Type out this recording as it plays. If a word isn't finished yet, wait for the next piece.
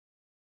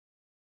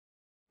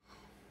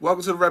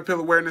Welcome to the Red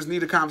Pill Awareness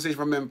Need a Conversation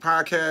for Men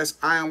podcast.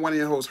 I am one of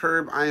your hosts,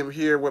 Herb. I am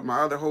here with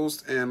my other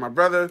host and my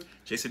brother,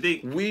 Jason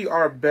D. We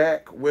are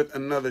back with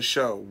another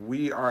show.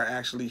 We are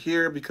actually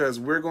here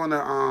because we're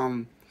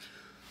gonna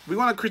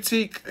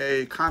critique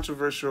a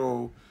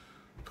controversial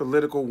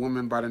political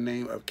woman by the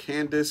name of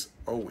Candace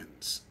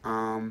Owens.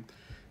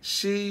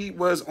 She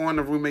was on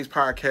the Roommates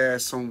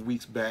podcast some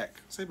weeks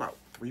back, say about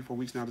 3-4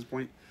 weeks now at this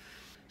point.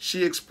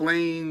 She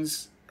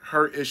explains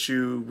her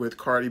issue with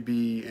Cardi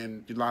B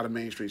and a lot of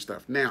mainstream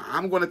stuff. Now,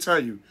 I'm going to tell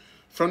you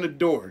from the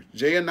door,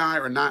 Jay and I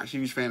are not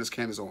huge fans of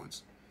Candace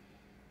Owens.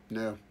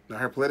 No.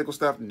 Her political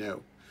stuff, no.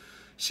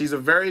 She's a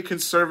very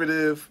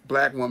conservative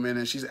black woman,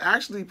 and she's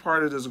actually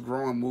part of this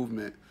growing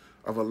movement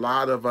of a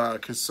lot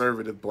of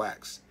conservative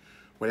blacks,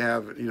 where they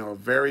have, a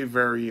very,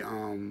 very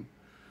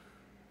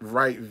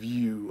right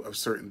view of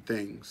certain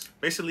things.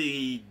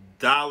 Basically,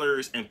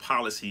 dollars and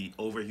policy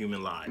over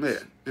human lives. Yeah, you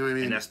know what I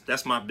mean? And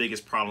that's my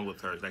biggest problem with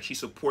her. Like, she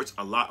supports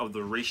a lot of the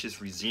racist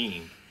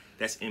regime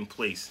that's in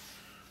place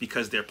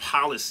because their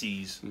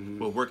policies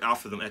will work out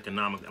for them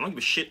economically. I don't give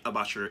a shit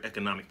about your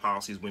economic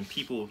policies when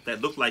people that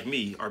look like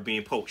me are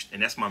being poached,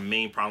 and that's my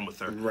main problem with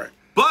her. Right.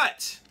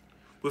 But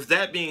with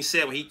that being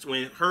said,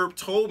 when Herb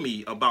told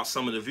me about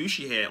some of the views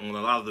she had on a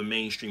lot of the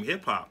mainstream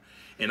hip hop,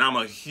 and I'm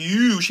a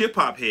huge hip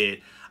hop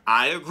head,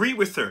 I agree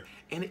with her.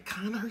 And it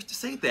kind of hurts to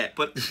say that,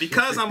 but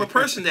because I'm a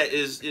person that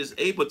is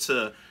able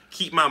to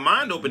keep my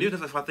mind open,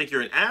 even if I think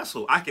you're an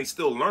asshole, I can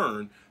still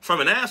learn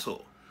from an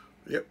asshole.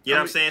 Yep. You know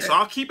what I'm saying? So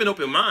I'll keep an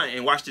open mind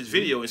and watch this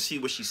video and see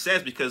what she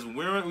says, because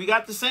we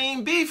got the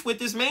same beef with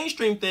this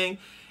mainstream thing.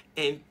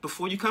 And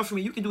before you come for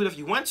me, you can do it if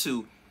you want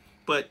to,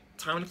 but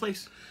time and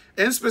place.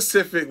 And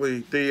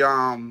specifically,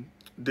 the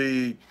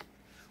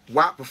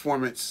WAP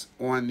performance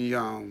on the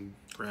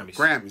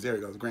Grammys. There we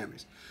go, the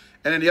Grammys.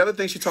 And then the other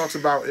thing she talks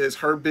about is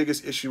her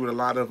biggest issue with a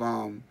lot of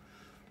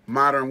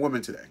modern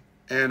women today.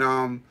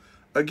 And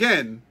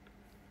again,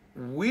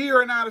 we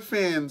are not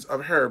fans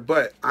of her,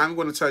 but I'm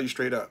going to tell you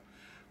straight up.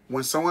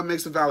 When someone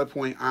makes a valid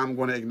point, I'm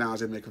going to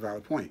acknowledge they make a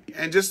valid point.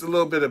 And just a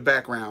little bit of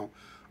background.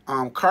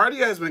 Cardi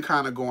has been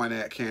kind of going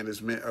at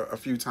Candace a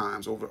few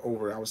times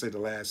over I would say the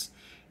last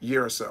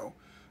year or so.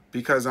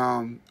 Because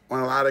on a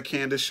lot of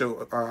Candace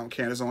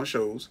Owens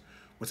shows,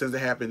 what tends to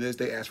happen is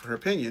they ask for her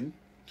opinion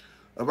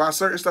about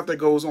certain stuff that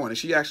goes on, and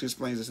she actually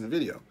explains this in the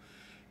video.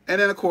 And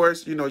then, of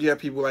course, you have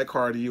people like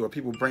Cardi, or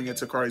people bring it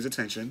to Cardi's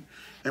attention,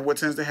 and what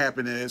tends to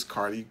happen is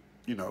Cardi,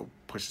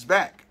 pushes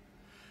back.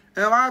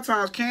 And a lot of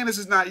times, Candace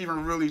is not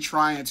even really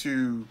trying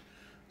to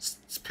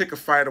pick a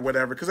fight or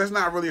whatever, because that's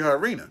not really her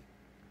arena.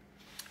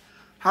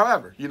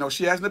 However,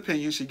 she has an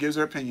opinion, she gives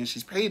her opinion,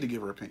 she's paid to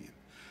give her opinion.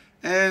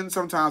 And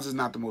sometimes it's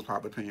not the most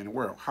popular opinion in the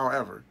world.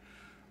 However,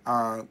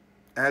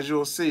 as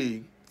you'll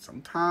see,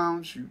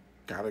 sometimes you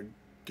gotta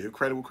give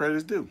credit where credit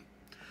is due.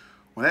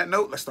 On that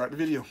note, let's start the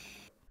video.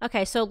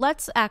 Okay, so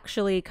let's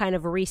actually kind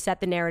of reset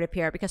the narrative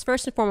here, because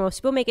first and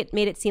foremost, people made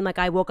it seem like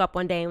I woke up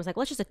one day and was like,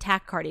 let's just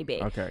attack Cardi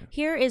B. Okay.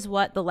 Here is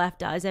what the left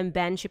does, and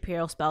Ben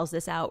Shapiro spells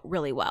this out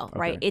really well,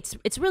 right?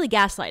 It's really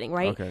gaslighting,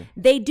 right? Okay.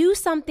 They do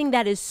something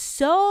that is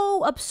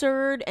so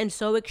absurd and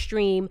so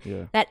extreme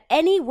that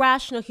any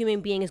rational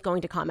human being is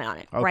going to comment on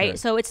it, right?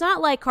 So it's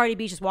not like Cardi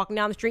B just walking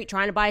down the street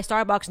trying to buy a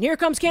Starbucks, and here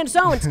comes Candace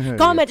Owens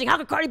commenting, how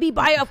could Cardi B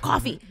buy a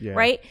coffee,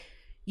 right?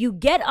 You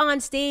get on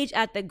stage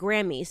at the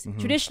Grammys.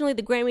 Traditionally,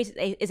 the Grammys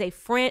is a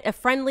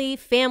friendly,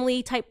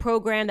 family type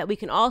program that we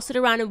can all sit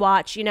around and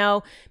watch.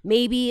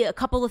 Maybe a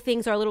couple of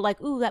things are a little like,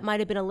 ooh, that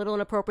might have been a little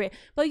inappropriate.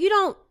 But you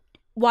don't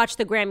watch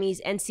the Grammys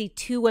and see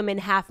two women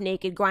half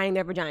naked grinding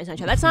their vaginas on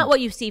each other. That's not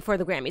what you see for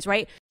the Grammys,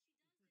 right?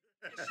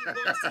 She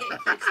wants to get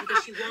clicks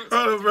because she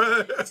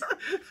wants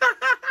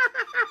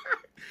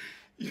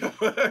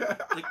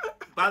Like,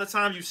 by the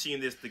time you've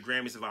seen this, the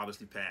Grammys have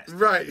obviously passed.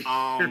 Right.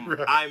 Right.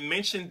 I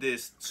mentioned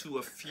this to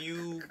a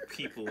few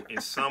people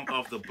in some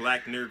of the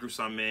black nerd groups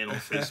I'm in on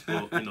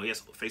Facebook.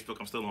 Yes, Facebook,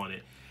 I'm still on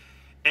it.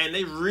 And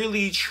they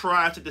really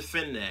tried to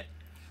defend that.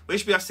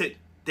 Basically, I said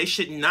they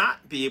should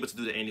not be able to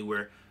do that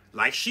anywhere.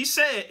 Like she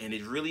said, and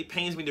it really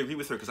pains me to agree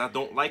with her because I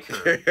don't like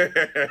her.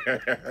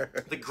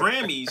 The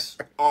Grammys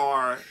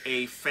are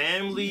a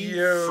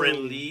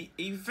family-friendly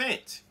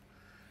event.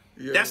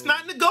 Yo. That's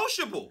not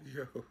negotiable.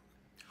 Yo.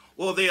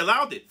 Well, they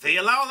allowed it. They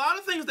allow a lot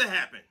of things to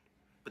happen.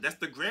 But that's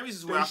the Grammys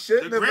is where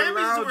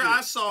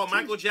I saw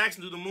Michael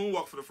Jackson do the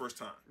moonwalk for the first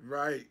time.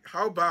 Right.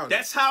 How about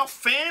That's how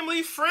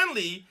family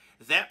friendly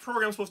that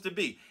program's supposed to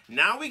be.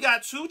 Now we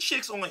got two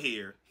chicks on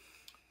here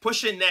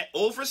pushing that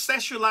over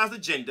sexualized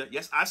agenda.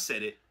 Yes, I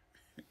said it.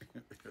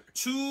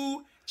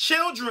 To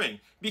children,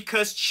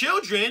 because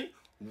children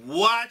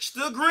watch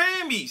the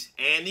Grammys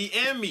and the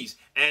Emmys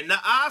and the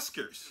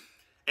Oscars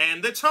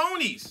and the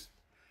Tonys.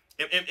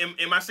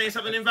 Am I saying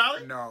something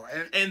invalid? No.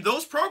 And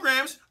those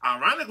programs,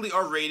 ironically,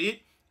 are rated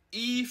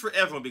E for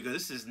everyone because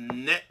this is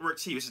network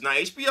TV. This is not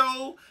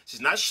HBO. This is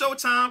not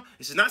Showtime.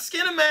 This is not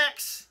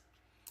Skinamax.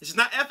 This is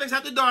not FX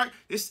After Dark.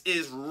 This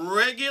is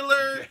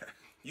regular,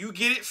 you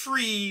get it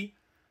free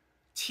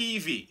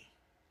TV.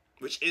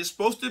 which is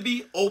supposed to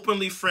be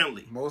openly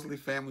friendly. Mostly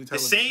family The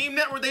television. same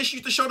network they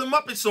used to show the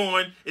Muppets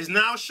on is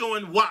now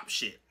showing WAP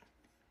shit.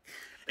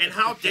 And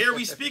how dare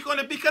we speak on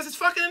it because it's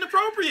fucking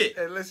inappropriate.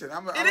 Hey, listen,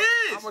 I'm It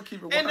gonna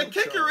keep it. And the 100,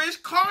 kicker y'all. is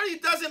Cardi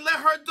doesn't let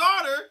her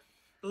daughter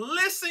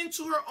listen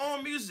to her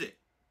own music.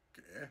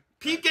 Yeah.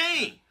 Peep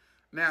game.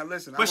 Now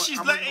listen, But she's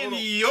letting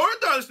your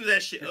daughter listen to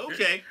that shit.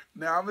 Okay.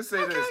 Now I'm gonna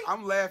say this.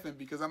 I'm laughing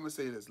because I'm gonna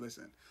say this.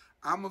 Listen,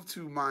 I'm of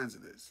two minds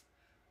of this.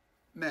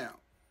 Now,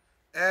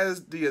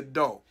 as the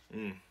adult,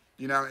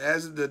 you know,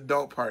 as the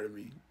adult part of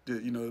me,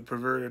 the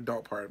perverted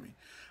adult part of me,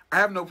 I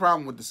have no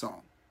problem with the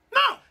song.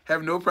 No. I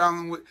have no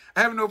problem with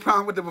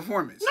the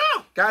performance.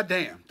 No. God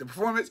damn. The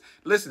performance.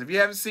 Listen, if you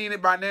haven't seen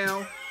it by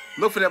now,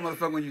 look for that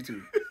motherfucker on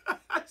YouTube.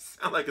 I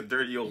sound like a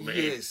dirty old man.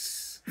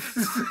 Yes.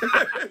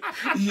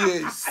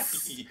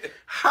 Yes. Yeah.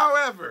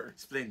 However.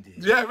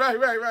 Splendid. Yeah, right.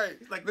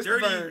 Like Mr.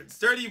 dirty, Burns.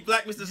 dirty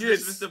black Mr.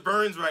 Yes. Mr.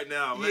 Burns right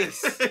now, man.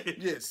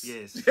 Yes.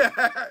 Yes.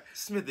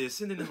 Smithers,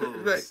 send in the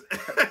hose. Right.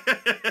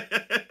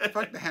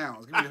 Fuck the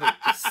hounds. Give me the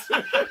hose.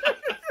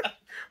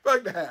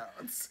 Fuck the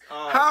hounds.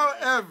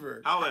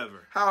 However,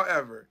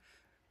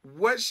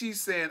 what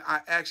she's saying,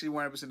 I actually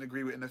 100%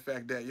 agree with in the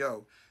fact that,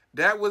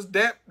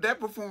 that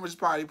performance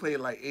probably played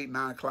like 8,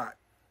 9 o'clock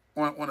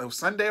on a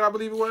Sunday, I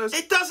believe it was.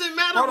 It doesn't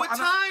matter what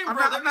time,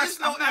 brother. There's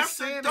no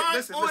after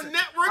dark on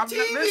network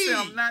TV.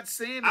 I'm not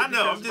saying it. I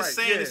know. I'm just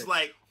saying it's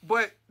like.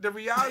 But the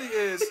reality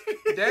is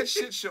that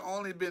shit should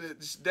only been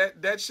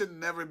that should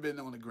never been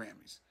on the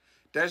Grammys.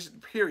 That's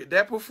period.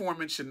 That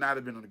performance should not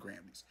have been on the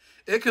Grammys.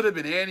 It could have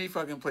been any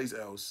fucking place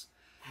else.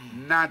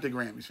 Not the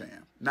Grammys,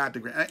 fam. Not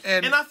the Grammys.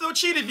 And I feel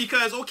cheated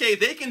because, okay,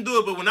 they can do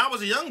it, but when I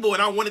was a young boy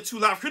and I wanted Two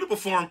Live Crew to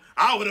perform,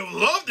 I would have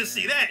loved to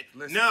see that.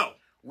 Listen, no.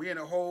 We in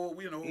a whole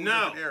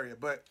different area.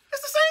 But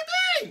it's the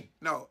same thing.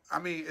 No, I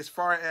mean, as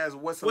far as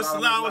what's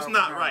allowed, what's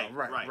not,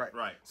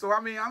 right. So, I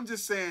mean, I'm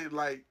just saying,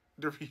 like,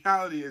 the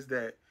reality is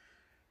that,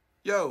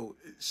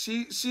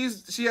 she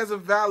has a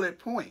valid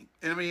point.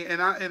 And I mean,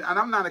 and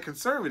I'm not a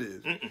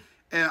conservative.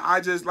 And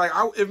I just, like,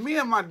 if me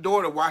and my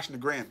daughter watching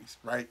the Grammys,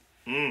 right?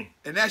 And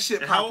that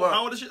shit pop up.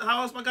 How old is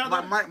my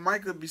goddaughter?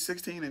 Mike could be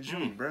 16 in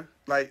June, bro.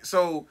 Like,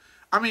 so,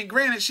 I mean,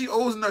 granted, she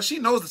knows the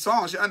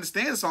song, she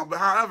understands the song, but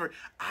however,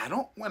 I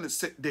don't want to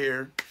sit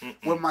there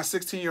with my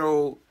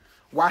 16-year-old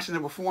watching the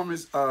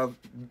performance of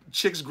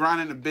chicks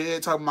grinding in the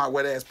bed talking about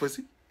wet ass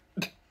pussy.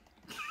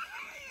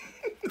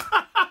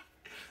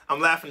 I'm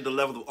laughing at the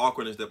level of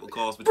awkwardness that would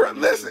cause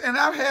between listen, and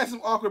I've had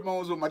some awkward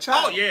moments with my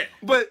child. Oh, yeah.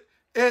 But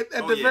at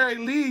the very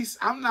least,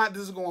 I'm not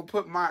just going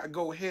to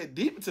go head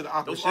deep into the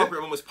awkward Those shit.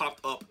 awkward moments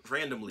popped up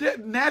randomly. Yeah,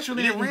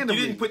 naturally and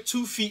randomly. You didn't put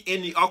 2 feet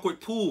in the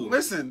awkward pool.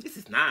 Listen, this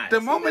is nice.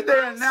 The moment they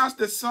announced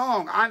the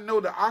song, I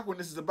know the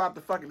awkwardness is about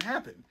to fucking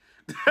happen.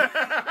 You know what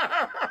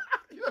I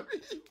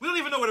mean? We don't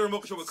even know where the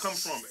remote control would come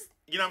from.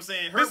 You know what I'm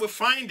saying? Her would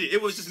find it. It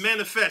was just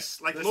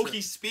manifest, like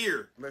Loki's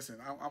spear. Listen,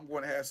 I'm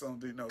going to have some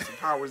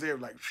powers there,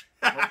 like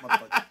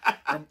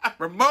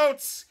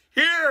remotes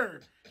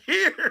here.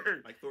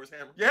 Like Thor's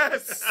hammer?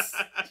 Yes.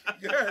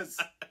 We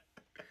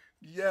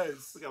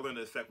gotta learn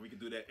the effect. We can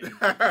do that in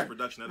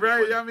production.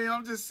 Right. I mean,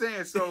 I'm just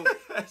saying. So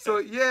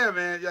yeah,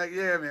 man.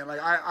 Like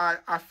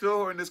I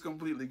feel her in this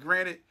completely.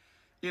 Granted,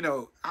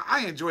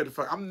 I enjoy the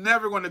fuck. I'm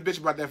never going to bitch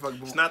about that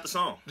fucking. It's not the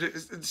song.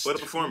 It's or the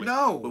performance.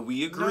 No. But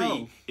we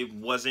agree it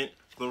wasn't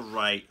the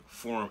right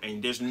form,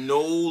 and there's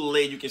no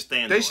leg you can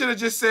stand. They should have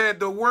just said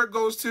the work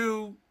goes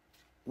to.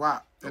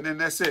 Wow. And then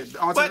that's it.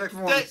 On to the next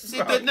one.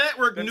 The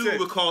network knew it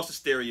would cause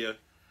hysteria.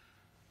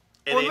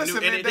 And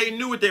they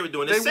knew what they were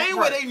doing. The same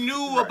way they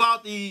knew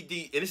about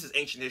the and this is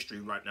ancient history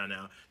right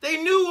now. They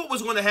knew what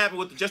was going to happen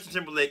with the Justin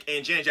Timberlake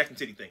and Janet Jackson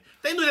Titty thing.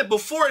 They knew that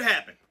before it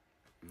happened.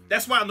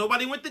 That's why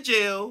nobody went to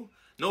jail.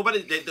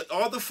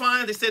 All the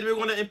fines they said they were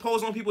going to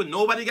impose on people,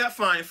 nobody got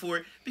fined for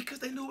it because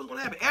they knew what was going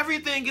to happen.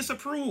 Everything gets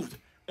approved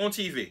on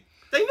TV.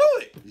 They knew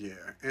it. Yeah,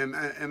 and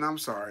I'm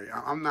sorry,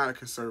 I'm not a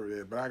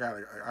conservative, but I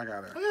gotta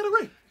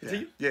agree.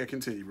 Continue. Yeah,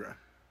 continue, bro.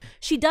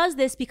 She does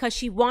this because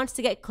she wants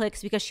to get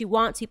clicks, because she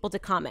wants people to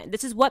comment.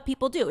 This is what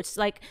people do. It's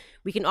like,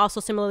 we can also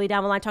similarly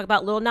down the line talk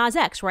about Lil Nas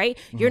X, right?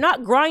 Mm-hmm. You're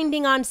not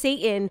grinding on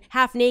Satan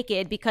half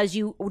naked because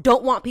you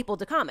don't want people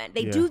to comment.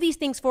 They do these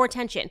things for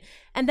attention.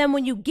 And then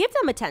when you give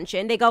them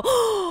attention, they go,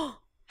 oh,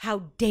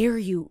 how dare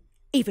you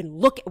even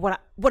look at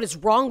what is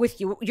wrong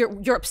with you?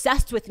 You're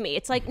obsessed with me.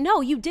 It's like,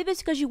 no, you did this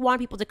because you want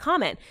people to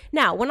comment.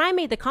 Now, when I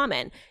made the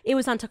comment, it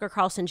was on Tucker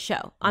Carlson's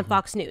show on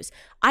Fox News.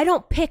 I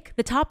don't pick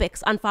the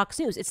topics on Fox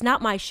News. It's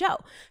not my show.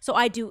 So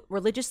I do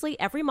religiously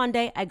every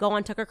Monday. I go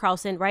on Tucker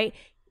Carlson, right?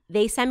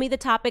 They send me the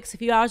topics a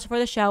few hours before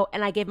the show,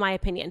 and I give my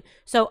opinion.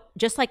 So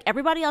just like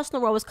everybody else in the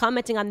world was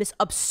commenting on this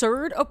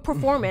absurd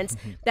performance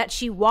that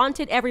she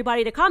wanted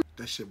everybody to comment.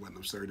 That shit wasn't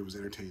absurd. It was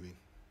entertaining.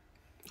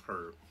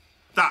 Herb.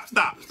 Stop.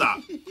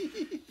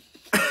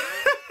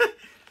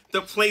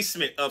 The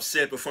placement of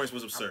said performance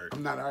was absurd.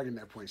 I'm not arguing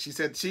that point. She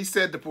said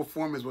the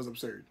performance was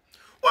absurd.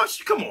 Well,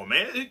 come on,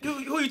 man.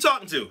 Who are you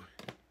talking to?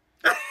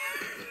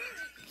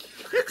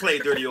 Play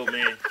dirty old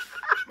man.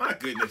 My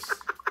goodness.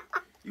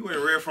 You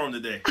went rare form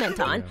today.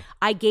 On.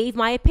 I gave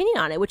my opinion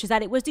on it, which is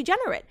that it was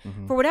degenerate.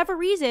 For whatever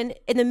reason,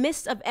 in the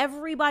midst of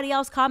everybody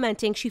else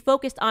commenting, she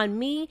focused on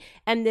me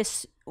and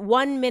this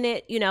 1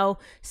 minute,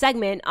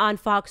 segment on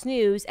Fox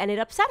News, and it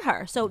upset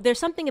her. So there's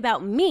something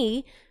about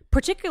me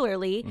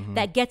particularly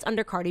that gets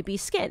under Cardi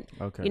B's skin.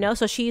 Okay.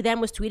 So she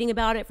then was tweeting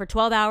about it for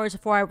 12 hours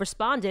before I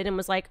responded and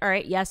was like, all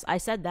right, yes, I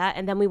said that.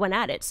 And then we went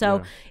at it.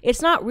 So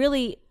it's not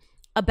really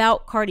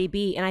about Cardi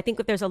B. And I think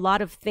that there's a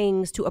lot of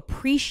things to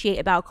appreciate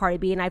about Cardi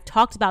B. And I've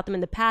talked about them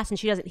in the past and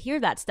she doesn't hear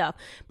that stuff.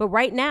 But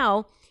right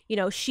now,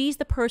 she's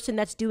the person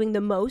that's doing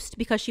the most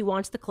because she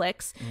wants the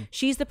clicks.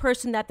 She's the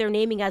person that they're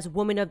naming as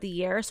Woman of the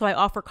Year. So I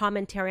offer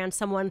commentary on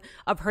someone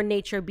of her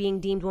nature being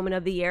deemed Woman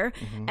of the Year.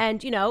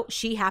 And,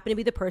 she happened to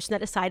be the person that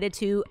decided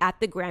to, at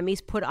the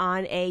Grammys, put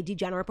on a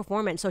degenerate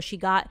performance. So she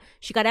got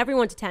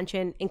everyone's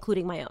attention,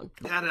 including my own.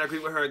 Yeah, I agree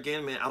with her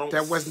again, man.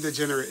 That wasn't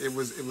degenerate. It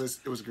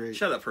was great.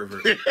 Shut up,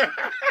 pervert.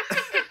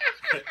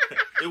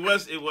 It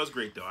was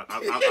great though.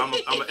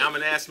 I'm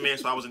an ass man,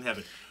 so I was in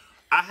heaven.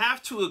 I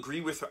have to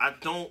agree with her.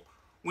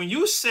 When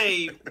you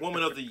say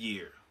Woman of the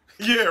Year.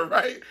 Yeah,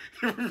 right?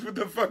 What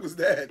the fuck was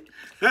that?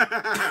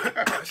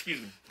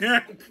 Excuse me.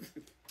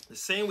 The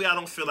same way I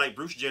don't feel like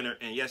Bruce Jenner,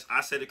 and yes,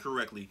 I said it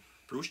correctly,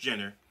 Bruce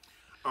Jenner,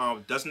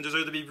 doesn't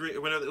deserve to be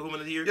Woman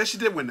of the Year. Yeah, she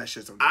did win that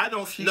shit. I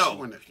don't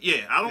know.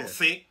 Yeah, I don't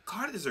think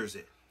Cardi deserves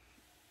it.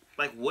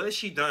 Like, what has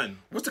she done?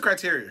 What's the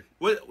criteria?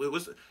 You're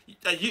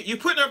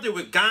putting her up there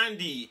with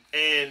Gandhi,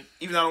 and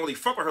even though I don't really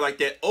fuck with her like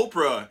that,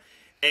 Oprah,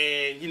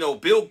 and,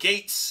 Bill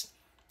Gates,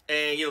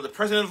 and the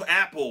president of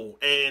Apple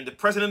and the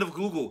president of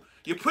Google.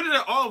 You're putting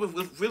it all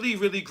with really,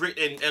 really great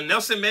and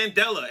Nelson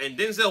Mandela and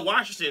Denzel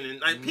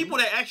Washington and people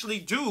that actually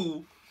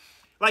do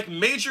like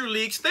major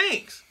league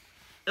things.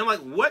 And like,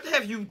 what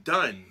have you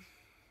done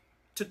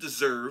to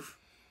deserve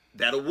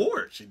that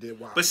award? She did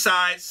wow.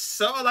 Besides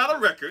sell a lot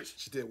of records.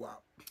 She did wow.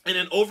 In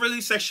an overly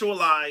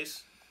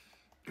sexualized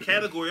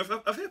category of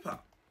hip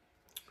hop.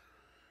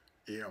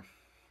 Yeah.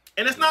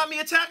 And it's not me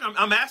attacking.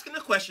 I'm asking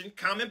the question.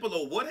 Comment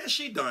below. What has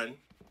she done?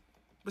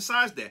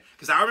 Besides that,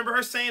 because I remember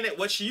her saying that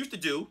what she used to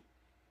do,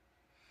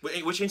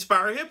 which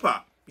inspired hip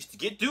hop, used to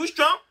get dudes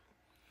drunk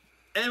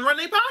and run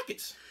their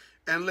pockets.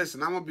 And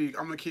listen,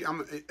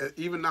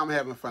 even though I'm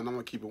having fun, I'm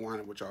gonna keep it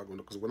winding with y'all,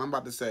 because what I'm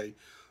about to say,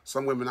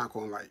 some women not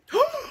gonna like.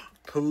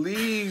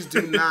 Please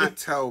do not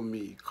tell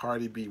me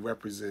Cardi B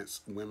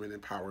represents women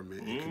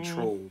empowerment and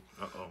control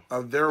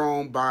of their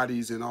own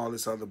bodies and all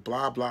this other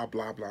blah blah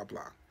blah blah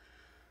blah.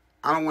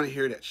 I don't want to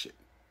hear that shit.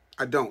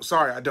 I don't.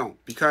 Sorry, I don't.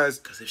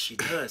 Because if she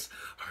does,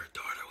 her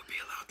daughter would be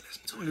allowed to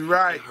listen to it.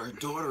 Right. And her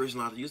daughter is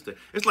not used to it.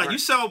 It's like you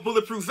sell a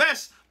bulletproof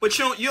vest, but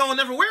you don't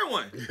never wear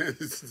one.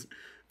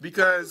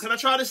 Because... Can I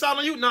try this out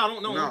on you? No, I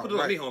don't know. Don't put it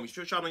on me, homie.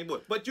 Try it on your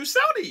boy. But you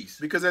sell these.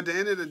 Because at the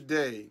end of the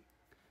day,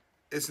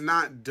 it's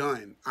not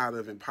done out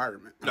of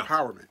empowerment. No.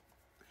 Empowerment.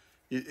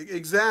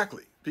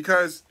 Exactly.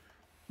 Because,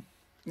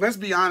 let's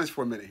be honest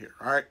for a minute here,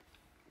 all right?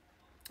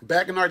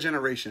 Back in our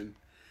generation,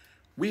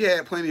 we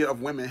had plenty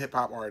of women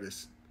hip-hop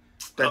artists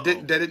that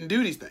didn't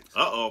do these things.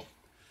 You know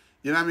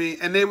what I mean?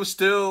 And their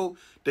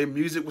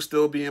music was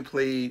still being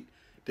played.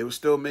 They were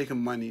still making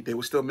money. They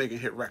were still making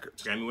hit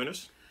records. Grammy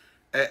winners?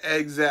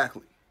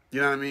 Exactly.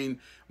 You know what I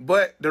mean?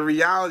 But the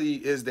reality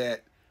is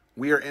that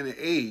we are in an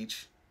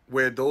age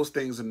where those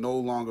things are no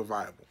longer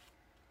viable.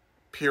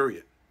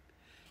 Period.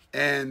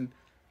 And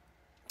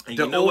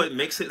you know what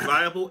makes it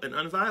viable and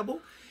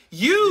unviable?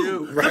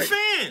 You, right. The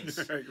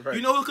fans. Right.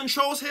 You know who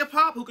controls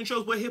hip-hop? Who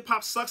controls what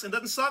hip-hop sucks and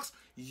doesn't suck?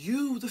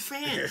 You, the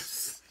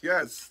fans.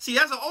 Yes. See,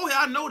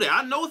 I know that.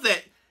 I know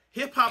that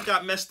hip-hop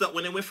got messed up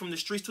when it went from the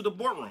streets to the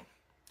boardroom.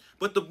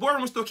 But the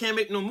boardroom still can't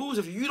make no moves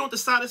if you don't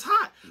decide it's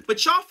hot.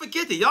 But y'all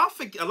forget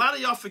that. A lot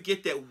of y'all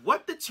forget that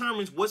what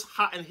determines what's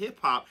hot in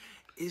hip-hop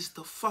is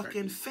the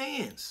fucking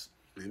fans.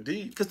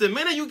 Indeed. Because the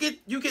minute you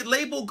get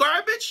labeled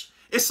garbage,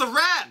 it's a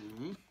wrap.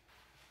 Mm-hmm.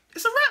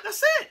 It's a wrap.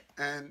 That's it.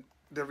 And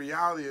the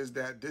reality is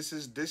that this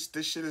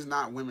shit is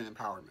not women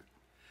empowerment.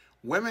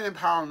 Women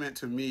empowerment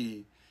to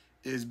me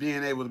is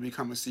being able to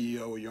become a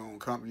CEO of your own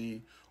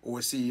company or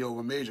a CEO of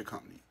a major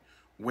company,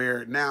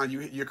 where now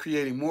you're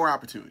creating more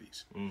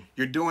opportunities.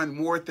 You're doing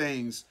more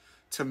things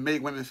to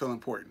make women feel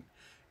important.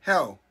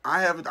 Hell,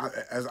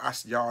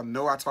 y'all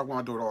know, I talk about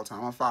my daughter all the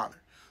time. I'm a father,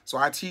 so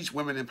I teach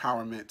women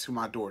empowerment to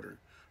my daughter.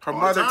 Her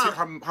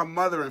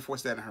mother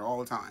enforced that in her all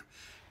the time.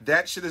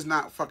 That shit is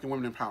not fucking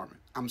women empowerment.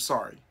 I'm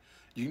sorry.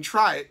 You can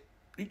try it.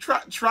 You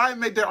try and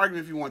make that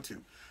argument if you want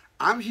to.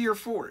 I'm here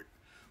for it.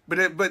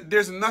 But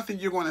there's nothing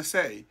you're going to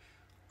say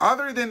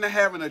other than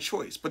having a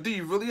choice. But do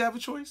you really have a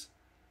choice?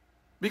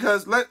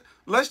 Because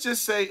let's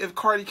just say if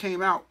Cardi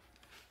came out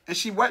and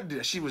she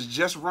was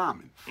just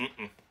rhyming.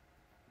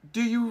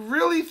 Do you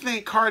really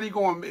think Cardi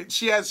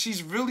she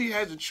really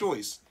has a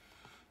choice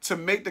to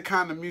make the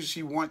kind of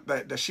music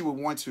that she would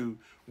want to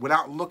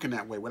without looking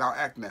that way, without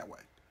acting that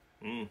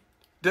way?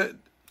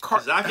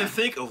 Because I can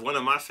think of one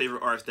of my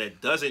favorite artists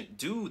that doesn't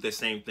do the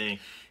same thing,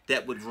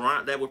 that would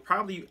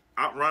probably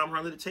out-rhyme her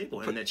under the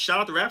table. And that shout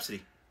out to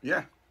Rhapsody.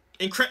 Yeah.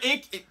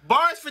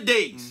 Bars for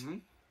days.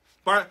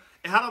 But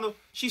and how do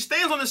she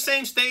stands on the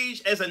same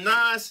stage as a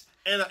Nas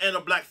and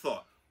a Black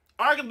Thought,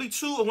 arguably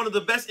two of one of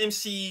the best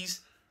MCs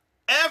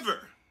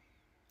ever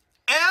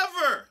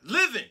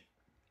living.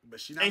 But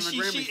she's not in the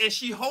Grammys. And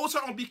she holds her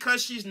own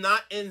because she's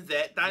not in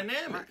that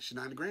dynamic. Right, she's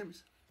not in the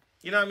Grammys.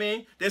 You know what I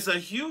mean? There's a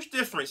huge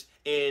difference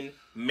in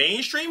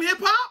mainstream hip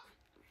hop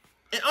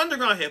and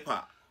underground hip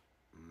hop.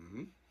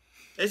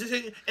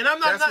 And I'm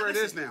not. That's where it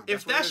is now.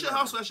 If that's your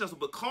hustle, that's your hustle.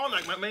 But calling,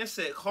 like my man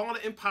said, calling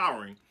it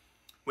empowering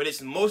when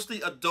it's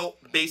mostly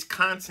adult-based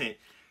content,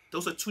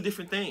 those are two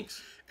different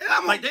things.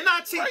 Like they're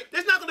not.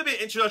 There's not going to be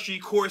an introductory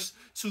course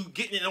to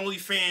getting in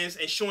OnlyFans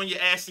and showing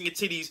your ass and your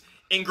titties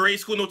in grade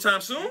school no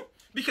time soon,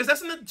 because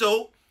that's an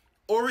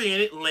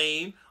adult-oriented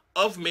lane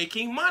of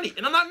making money,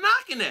 and I'm not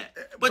knocking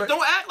that. But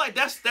don't act like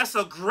that's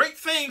a great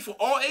thing for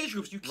all age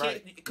groups. You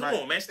can't. Come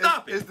on, man,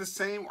 stop it. It's the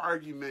same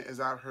argument as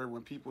I've heard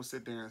when people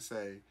sit there and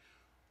say,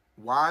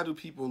 why do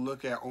people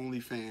look at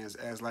OnlyFans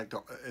as like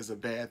as a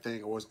bad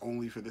thing, or it's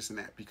only for this and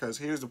that? Because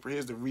here's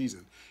the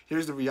reason.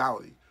 Here's the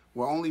reality.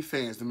 Well,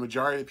 OnlyFans, the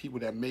majority of people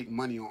that make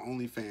money on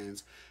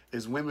OnlyFans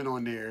is women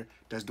on there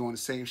that's doing the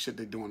same shit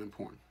they're doing in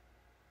porn.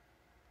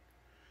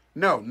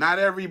 No, not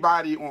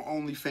everybody on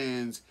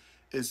OnlyFans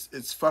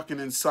is fucking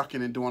and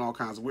sucking and doing all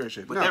kinds of weird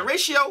shit. But that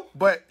ratio,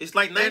 it's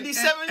like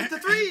 97 to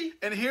 3.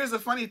 And here's the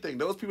funny thing.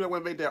 Those people that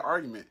want to make that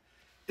argument,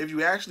 if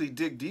you actually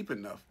dig deep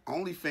enough,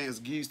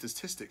 OnlyFans gives you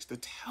statistics to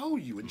tell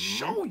you and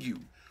show you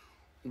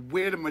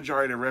where the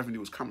majority of the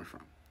revenue is coming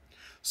from.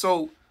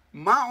 So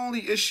my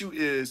only issue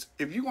is,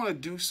 if you want to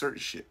do certain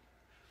shit,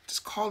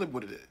 just call it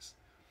what it is.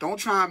 Don't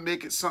try and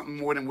make it something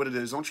more than what it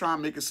is. Don't try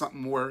and make it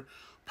something more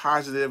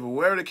positive or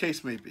whatever the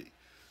case may be.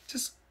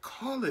 Just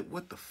call it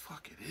what the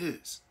fuck it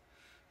is.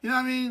 You know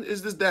what I mean?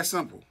 It's just that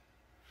simple.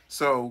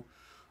 So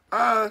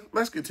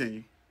let's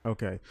continue.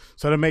 Okay,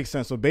 so that makes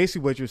sense. So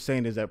basically what you're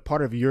saying is that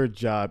part of your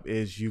job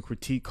is you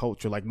critique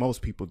culture like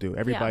most people do.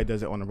 Everybody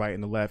does it on the right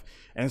and the left.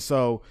 And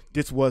so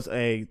this was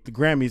the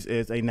Grammys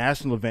is a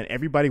national event.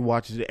 Everybody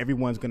watches it.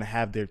 Everyone's going to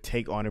have their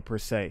take on it per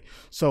se.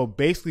 So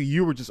basically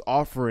you were just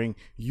offering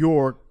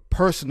your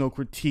personal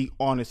critique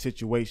on a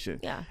situation.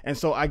 Yeah. And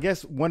so I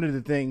guess one of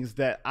the things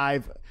that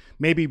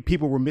maybe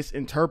people were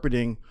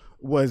misinterpreting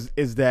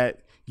is that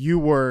you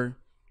were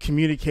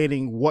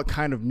communicating what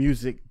kind of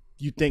music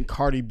you think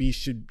Cardi B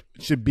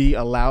should be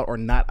allowed or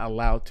not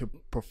allowed to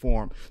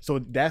perform. So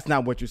that's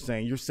not what you're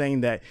saying. You're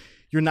saying that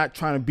you're not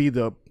trying to be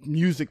the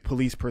music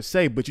police per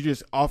se, but you're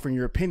just offering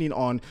your opinion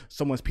on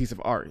someone's piece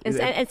of art.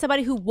 And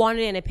somebody who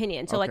wanted an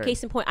opinion. So like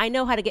case in point, I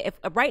know how to get,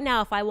 right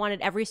now, if I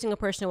wanted every single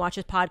person to watch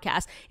this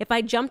podcast, if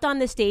I jumped on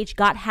this stage,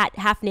 got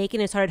half naked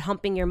and started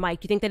humping your mic,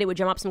 do you think that it would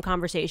drum up some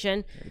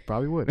conversation? It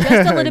probably would.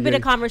 Just a little bit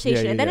of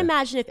conversation. And then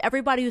imagine if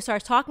everybody who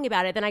starts talking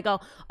about it, then I go,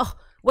 oh,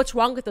 what's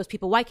wrong with those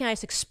people? Why can't I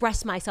just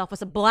express myself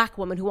as a black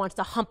woman who wants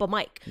to hump a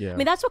mic? Yeah. I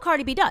mean, that's what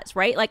Cardi B does,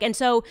 right? Like, and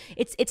so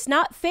it's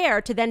not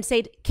fair to then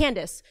say,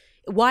 Candace,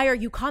 why are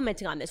you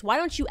commenting on this? Why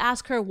don't you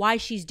ask her why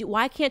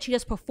can't she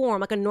just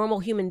perform like a normal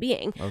human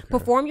being? Okay.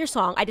 Perform your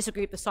song. I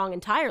disagree with the song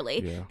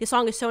entirely. Yeah. The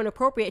song is so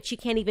inappropriate. She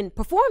can't even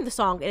perform the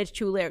song in its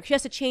true lyrics. She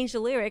has to change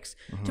the lyrics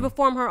to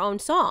perform her own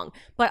song.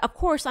 But of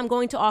course, I'm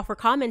going to offer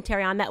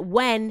commentary on that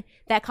when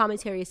that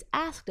commentary is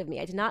asked of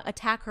me. I did not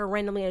attack her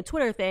randomly in a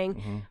Twitter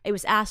thing. It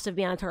was asked of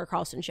me on a Tucker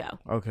Carlson show.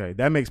 Okay,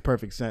 that makes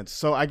perfect sense.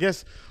 So I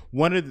guess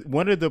one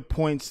of the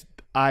points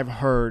I've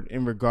heard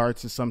in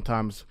regards to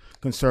sometimes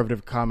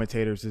conservative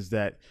commentators is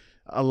that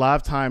a lot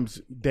of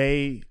times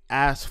they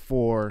ask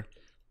for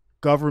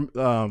government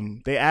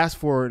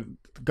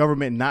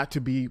not to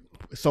be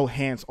so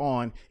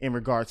hands-on in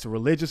regards to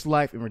religious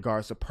life, in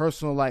regards to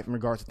personal life, in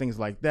regards to things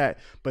like that.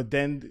 But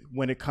then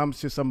when it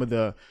comes to some of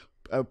the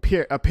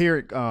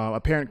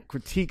apparent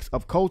critiques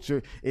of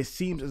culture, it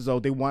seems as though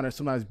they want to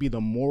sometimes be the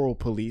moral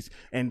police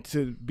and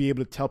to be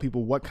able to tell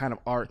people what kind of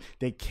art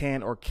they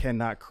can or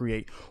cannot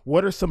create.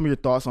 What are some of your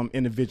thoughts on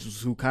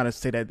individuals who kind of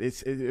say that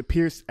it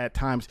appears at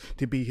times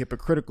to be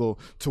hypocritical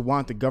to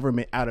want the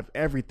government out of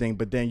everything,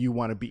 but then you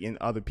want to be in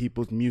other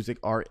people's music,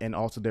 art, and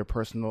also their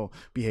personal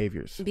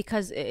behaviors?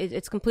 Because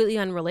it's completely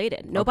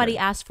unrelated. Nobody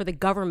asked for the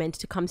government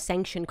to come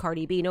sanction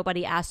Cardi B.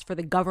 Nobody asked for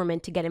the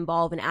government to get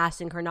involved in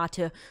asking her not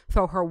to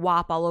throw her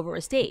WAP all over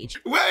a stage.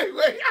 Wait.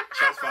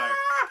 Shots fired.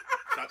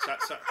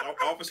 Shot.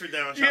 Officer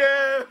down. Shot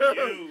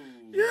fired.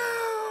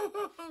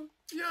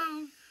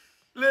 Yo.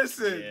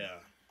 Listen.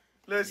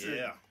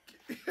 Yeah.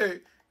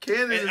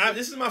 Candace.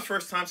 This is my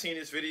first time seeing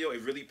this video.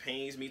 It really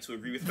pains me to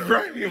agree with her.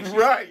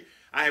 Right.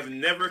 I have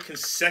never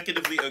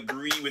consecutively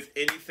agreed with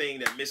anything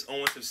that Miss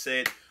Owens have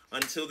said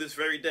until this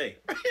very day.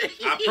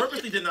 I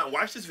purposely did not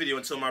watch this video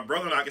until my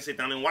brother and I can sit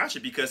down and watch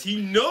it because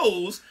he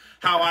knows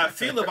how I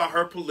feel about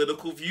her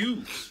political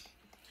views.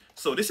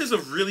 So this is a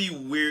really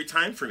weird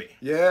time for me.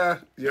 Yeah.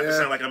 I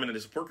sound like I'm in a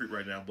support group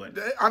right now, but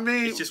I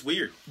mean, it's just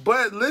weird.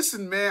 But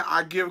listen, man,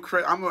 I give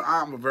credit.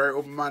 I'm a very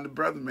open-minded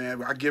brother,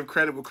 man. I give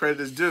credit where credit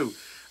is due.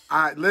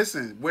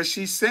 Listen, what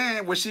she's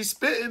saying, what she's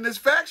spitting is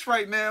facts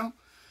right now.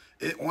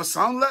 On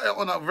some level,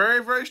 on a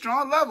very, very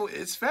strong level,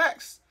 it's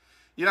facts.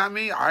 You know what I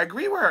mean? I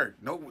agree with her.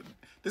 No,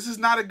 This is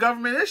not a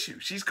government issue.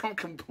 She's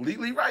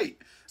completely right.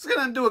 It's got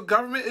nothing to do with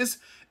government.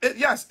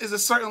 Yes, it's a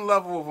certain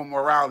level of a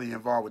morality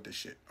involved with this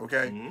shit,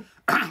 okay?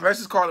 Mm-hmm. Let's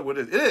just call it what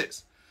it is. It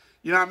is.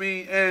 You know what I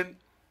mean? And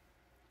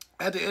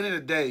at the end of the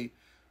day,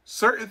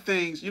 certain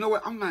things, you know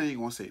what? I'm not even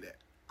going to say that.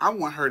 I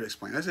want her to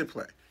explain. Let's hit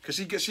play.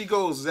 Because she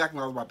goes exactly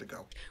where I was about to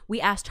go. We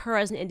asked her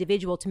as an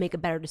individual to make a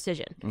better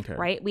decision,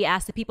 right? We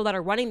asked the people that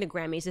are running the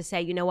Grammys to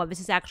say, you know what, this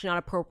is actually not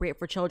appropriate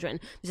for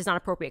children. This is not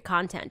appropriate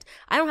content.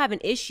 I don't have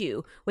an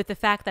issue with the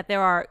fact that there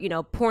are, you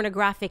know,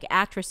 pornographic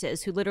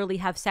actresses who literally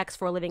have sex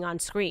for a living on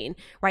screen,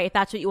 right? If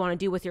that's what you want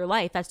to do with your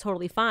life, that's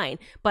totally fine.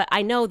 But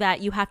I know that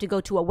you have to go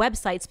to a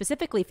website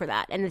specifically for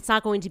that. And it's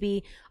not going to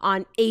be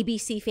on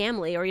ABC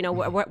Family or, you know,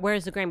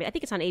 where's the Grammy? I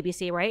think it's on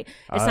ABC, right?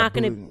 It's not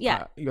going to,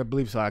 yeah. I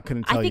believe so. I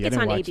couldn't tell you. I think it's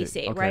on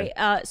ABC, okay.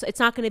 right? So it's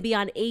not going to be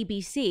on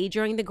ABC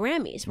during the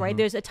Grammys, right?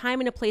 There's a time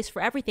and a place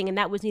for everything, and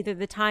that was neither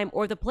the time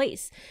or the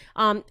place.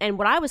 And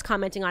what I was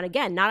commenting on,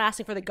 again, not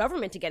asking for the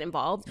government to get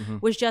involved,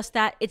 was just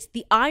that it's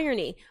the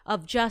irony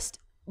of just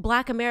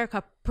Black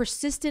America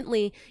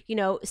persistently, you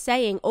know,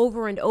 saying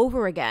over and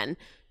over again,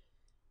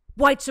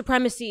 white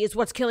supremacy is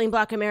what's killing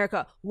Black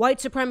America. White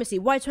supremacy,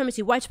 white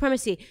supremacy, white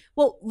supremacy.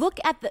 Well, look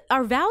at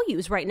our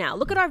values right now.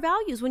 Look at our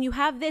values. When you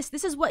have this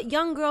is what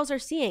young girls are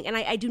seeing. And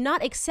I do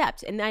not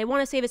accept, and I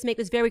want to say this, make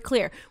this very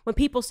clear. When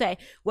people say,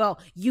 well,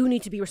 you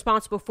need to be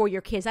responsible for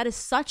your kids, that is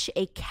such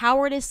a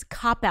cowardice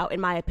cop-out,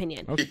 in my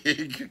opinion.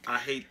 I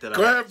hate that.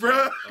 Go ahead,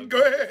 bro.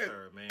 Go ahead.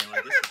 Her, man.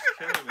 Like, this is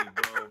killing me,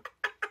 bro.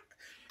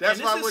 That's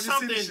and why this when is you see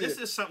something. this shit. This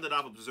is something that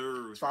I've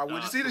observed throughout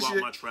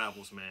my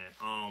travels,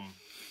 man.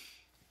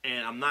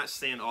 And I'm not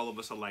saying all of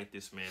us are like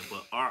this, man,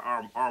 but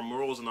our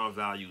morals and our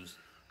values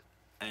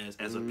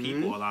as a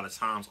people a lot of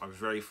times are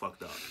very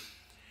fucked up.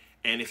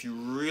 And if you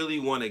really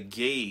want to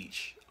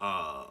gauge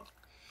a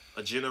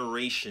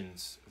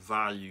generation's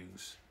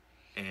values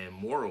and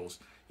morals,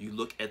 you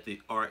look at the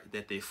art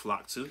that they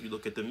flock to, you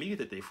look at the media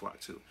that they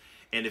flock to.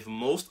 And if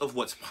most of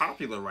what's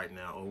popular right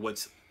now, or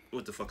what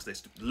the fuck's that?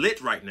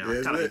 Lit right now.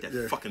 I kind of hate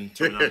that fucking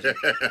terminology.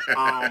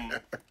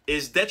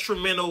 Is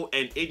detrimental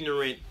and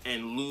ignorant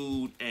and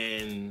lewd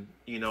and,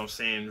 you know what I'm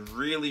saying,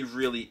 really,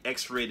 really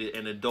X-rated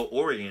and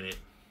adult-oriented.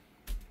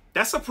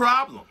 That's a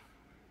problem.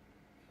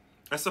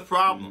 That's a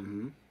problem.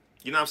 Mm-hmm.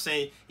 You know what I'm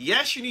saying?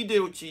 Yes, you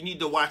need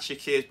to watch your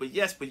kids,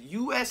 but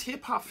you as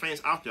hip-hop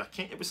fans out there, I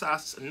can't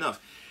emphasize this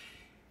enough.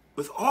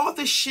 With all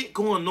this shit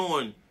going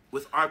on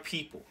with our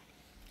people,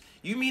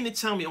 you mean to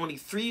tell me only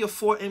 3 or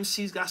 4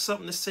 MCs got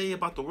something to say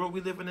about the world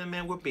we live in,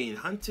 man? We're being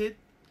hunted.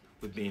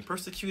 We're being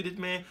persecuted,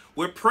 man.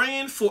 We're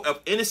praying for a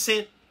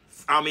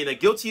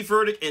guilty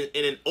verdict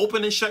in an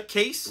open and shut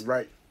case.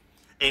 Right.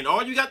 And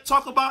all you got to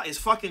talk about is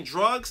fucking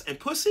drugs and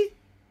pussy?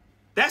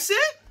 That's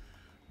it?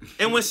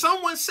 And when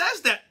someone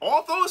says that,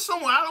 although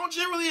someone I don't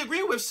generally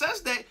agree with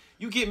says that,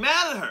 you get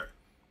mad at her.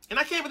 And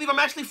I can't believe I'm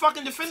actually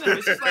fucking defending her.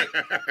 It's just like,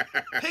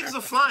 pigs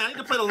are flying. I need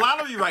to play the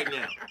lottery right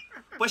now.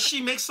 But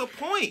she makes a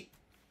point.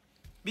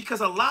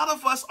 Because a lot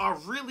of us are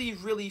really,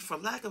 really, for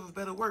lack of a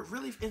better word,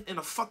 really in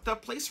a fucked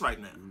up place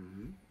right now.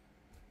 Mm-hmm.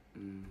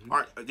 Mm-hmm.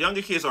 Our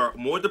younger kids are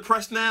more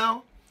depressed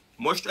now,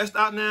 more stressed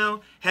out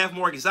now, have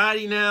more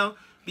anxiety now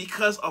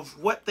because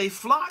of what they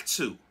flock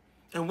to.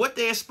 And what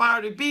they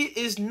aspire to be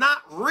is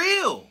not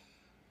real.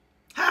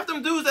 Half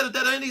them dudes that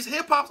are in these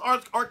hip-hops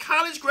are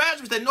college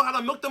graduates that know how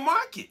to milk the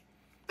market.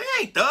 They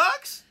ain't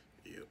thugs.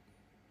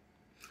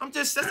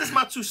 That's just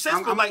my 2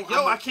 cents.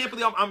 I can't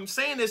believe I'm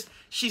saying this.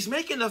 She's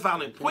making a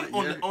valid point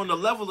on the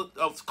level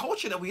of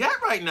culture that we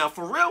at right now.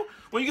 For real,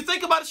 when you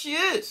think about it, she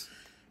is.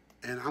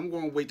 And I'm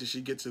going to wait till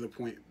she gets to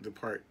the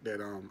part that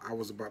I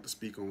was about to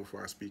speak on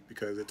before I speak,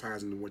 because it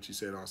ties into what you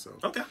said also.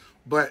 Okay.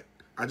 But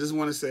I just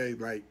want to say,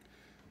 like,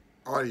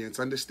 audience,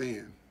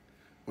 understand.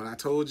 When I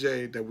told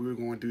Jay that we were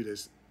going to do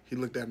this, he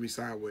looked at me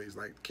sideways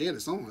like,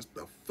 Candace Owens,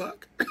 the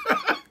fuck?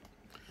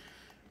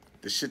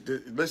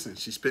 Listen,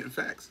 she's spitting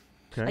facts.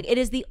 Okay. Like, it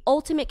is the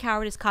ultimate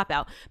cowardice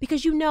cop-out,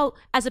 because you know,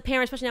 as a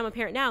parent, especially now I'm a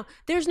parent now,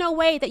 there's no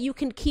way that you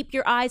can keep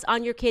your eyes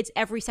on your kids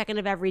every second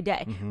of every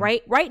day,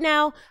 right? Right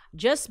now,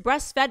 just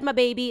breastfed my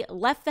baby,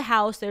 left the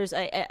house. There's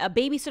a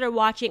babysitter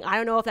watching. I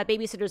don't know if that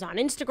babysitter's on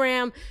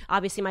Instagram.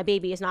 Obviously, my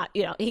baby is not,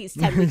 he's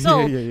 10 weeks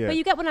old. Yeah. But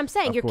you get what I'm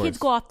saying. Your kids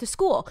go off to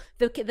school.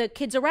 The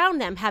kids around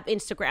them have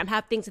Instagram,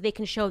 have things that they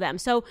can show them.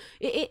 So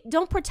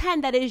don't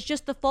pretend that it is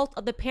just the fault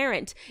of the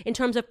parent in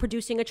terms of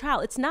producing a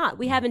child. It's not.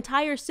 We have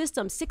entire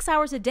systems, 6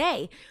 hours a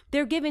day,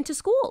 they're given to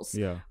schools,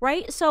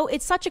 right? So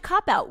it's such a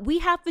cop-out. We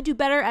have to do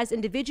better as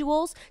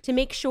individuals to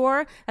make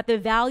sure that the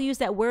values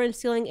that we're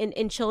instilling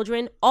in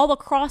children all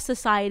across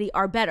society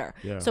are better.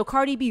 So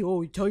Cardi B,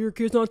 tell your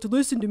kids not to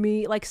listen to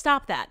me. Like,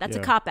 stop that. That's a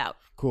cop-out.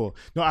 Cool.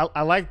 No,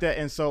 I like that.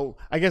 And so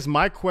I guess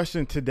my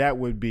question to that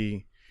would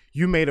be,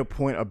 you made a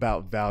point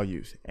about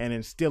values and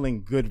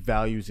instilling good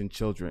values in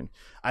children.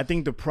 I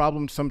think the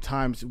problem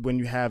sometimes when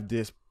you have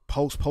this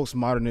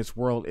postmodernist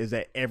world is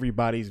that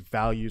everybody's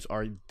values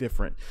are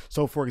different.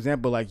 So for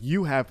example, like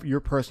you have your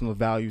personal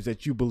values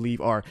that you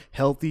believe are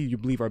healthy, you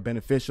believe are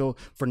beneficial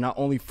for not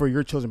only for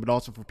your children, but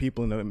also for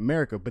people in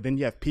America. But then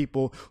you have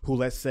people who,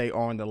 let's say,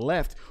 are on the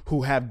left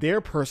who have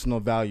their personal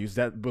values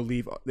that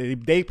believe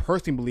they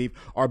personally believe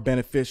are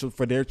beneficial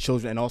for their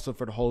children and also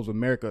for the whole of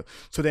America.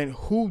 So then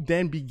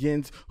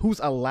who's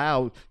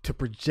allowed to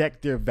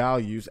project their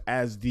values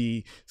as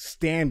the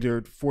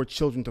standard for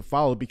children to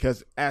follow?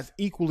 Because as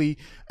equally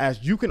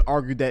as you can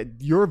argue that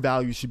your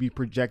values should be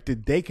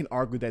projected, they can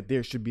argue that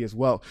there should be as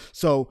well.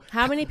 So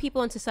how many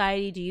people in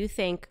society do you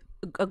think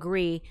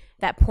agree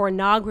that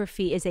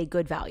pornography is a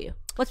good value?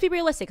 Let's be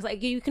realistic.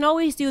 Like, you can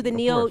always do the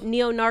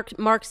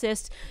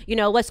neo-Marxist,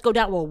 let's go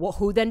down. Well,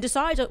 who then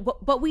decides?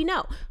 But we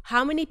know.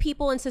 How many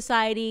people in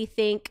society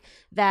think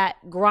that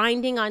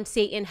grinding on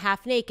Satan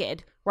half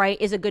naked, right,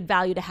 is a good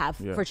value to have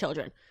for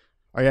children?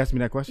 Are you asking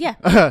me that question?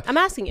 Yeah, I'm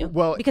asking you.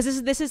 Well,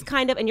 because this is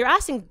kind of, and you're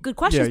asking good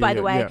questions, by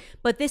the way,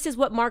 but this is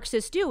what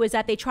Marxists do, is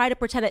that they try to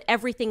pretend that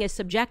everything is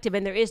subjective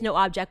and there is no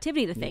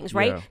objectivity to things,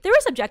 right? Yeah. There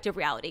is objective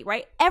reality,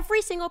 right?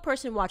 Every single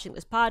person watching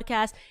this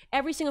podcast,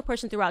 every single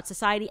person throughout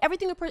society, every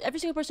single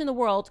person in the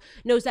world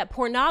knows that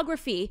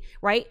pornography,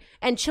 right,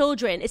 and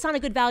children, it's not a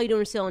good value to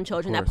instill in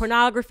children, that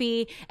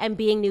pornography and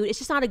being nude, it's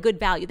just not a good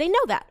value. They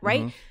know that,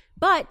 right? Mm-hmm.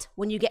 But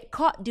when you get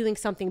caught doing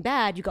something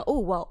bad, you go, oh,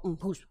 well,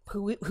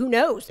 who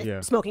knows?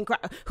 Smoking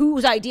crack.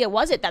 Whose idea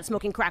was it that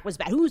smoking crack was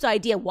bad? Whose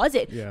idea was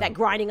it that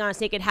grinding on us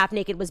naked, half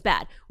naked was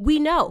bad? We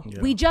know.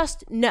 Yeah. We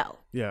just know.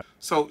 Yeah.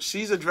 So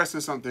she's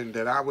addressing something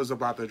that I was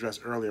about to address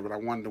earlier, but I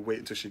wanted to wait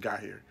until she got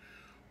here,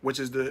 which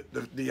is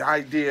the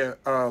idea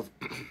of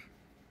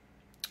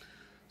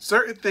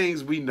certain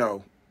things we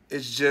know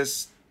is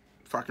just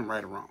fucking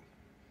right or wrong.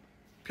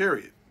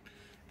 Period.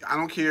 I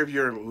don't care if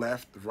you're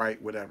left,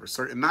 right, whatever.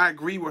 And I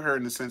agree with her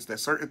in the sense that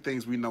certain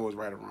things we know is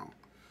right or wrong.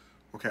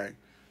 Okay?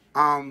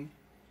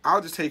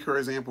 I'll just take her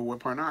example with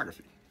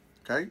pornography.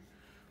 Okay?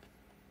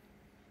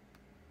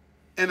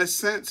 In a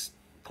sense,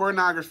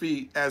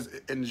 pornography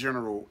as in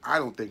general, I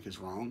don't think is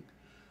wrong.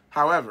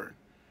 However,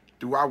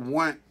 do I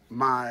want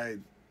my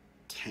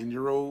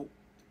 10-year-old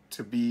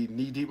to be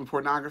knee-deep in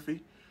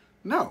pornography?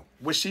 No.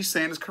 What she's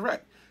saying is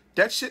correct.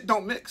 That shit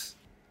don't mix.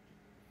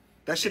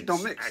 That shit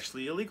don't mix.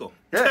 Actually illegal.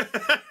 Yeah,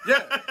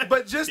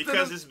 but just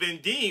because it's been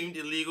deemed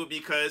illegal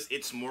because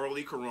it's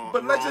morally wrong.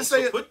 But let's just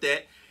say put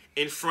that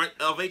in front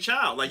of a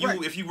child. Like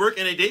if you work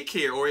in a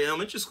daycare or in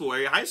elementary school or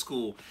in high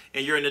school,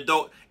 and you're an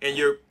adult and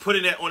you're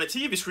putting that on a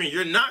TV screen,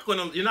 you're not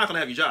gonna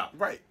have your job.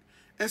 Right.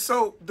 And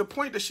so the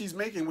point that she's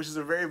making, which is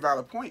a very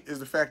valid point, is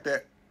the fact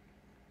that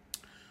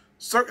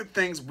certain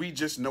things we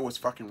just know is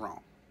fucking wrong.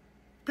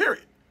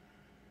 Period.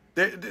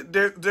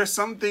 There's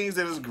some things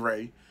that is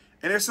gray.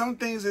 And there's some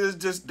things that is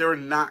just, they're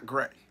not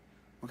gray,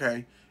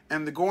 okay?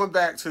 And going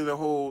back to the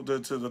whole,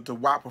 the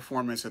WAP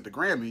performance at the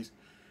Grammys,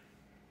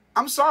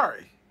 I'm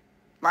sorry.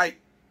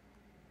 Like,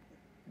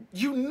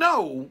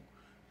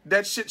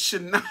 that shit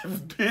should not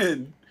have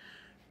been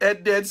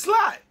at dead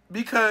slot.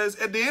 Because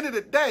at the end of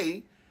the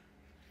day,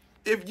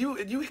 if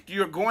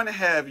you're going to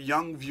have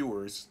young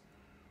viewers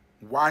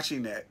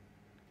watching that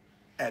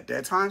at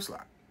that time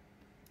slot,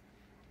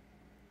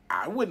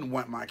 I wouldn't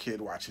want my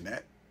kid watching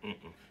that.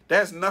 Mm-mm. That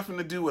has nothing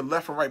to do with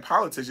left or right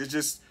politics. It's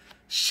just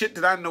shit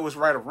that I know is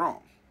right or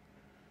wrong.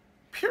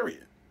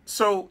 Period.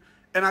 So,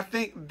 and I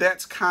think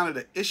that's kind of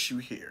the issue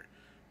here.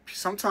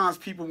 Sometimes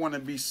people want to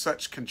be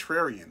such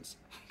contrarians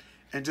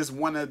and just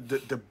want to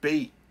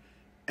debate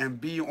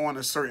and be on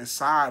a certain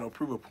side or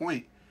prove a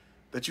point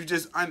that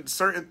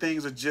certain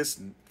things are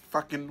just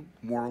fucking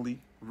morally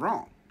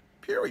wrong.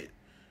 Period.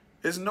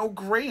 There's no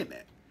gray in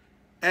that.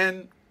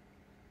 And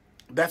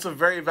that's a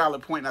very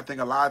valid point. And I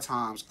think a lot of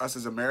times, us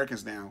as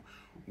Americans now,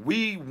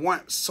 we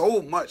want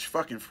so much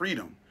fucking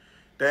freedom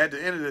that at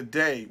the end of the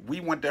day, we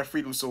want that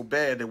freedom so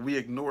bad that we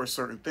ignore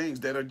certain things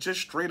that are just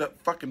straight up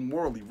fucking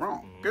morally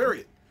wrong. Mm-hmm.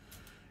 Period.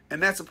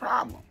 And that's a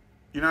problem.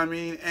 You know what I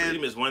mean? And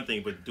freedom is one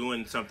thing, but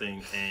doing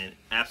something and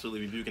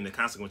absolutely rebuking the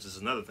consequences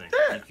is another thing.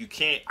 Yeah. You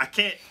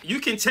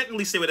can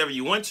technically say whatever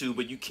you want to,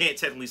 but you can't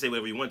technically say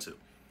whatever you want to.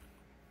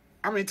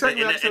 I mean,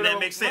 technically, and that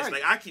makes sense.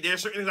 Right. Like there are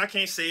certain things I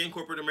can't say in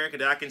corporate America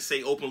that I can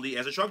say openly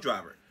as a truck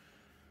driver.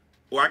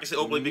 Or I can say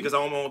openly because I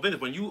own my own business.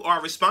 When you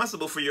are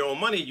responsible for your own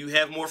money, you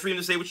have more freedom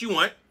to say what you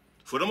want,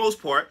 for the most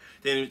part,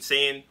 than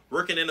saying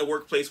working in a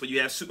workplace where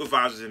you have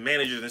supervisors and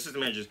managers and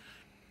assistant managers.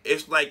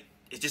 It's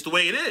just the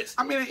way it is.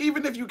 I mean,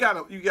 even if you got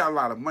a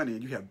lot of money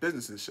and you have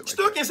business and shit like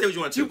Still can't say what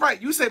you want to. You're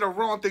right. You say the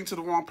wrong thing to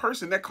the wrong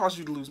person, that causes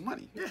you to lose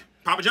money. Yeah.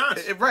 Papa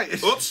John's. Right.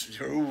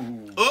 Oops.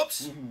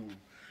 Oops. Ooh.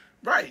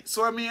 Right.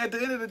 So, I mean, at the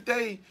end of the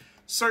day,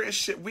 certain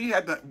shit, we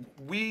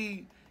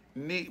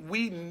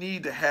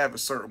need to have a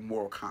certain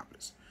moral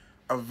compass.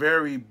 A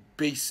very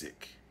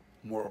basic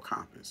moral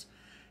compass.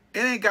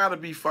 It ain't got to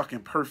be fucking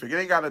perfect. It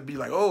ain't got to be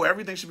like, oh,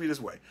 everything should be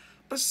this way.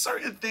 But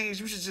certain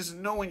things you should just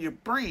know in your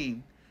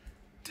brain,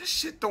 this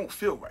shit don't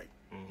feel right.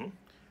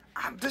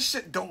 Mm-hmm. This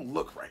shit don't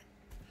look right.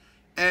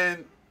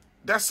 And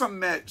that's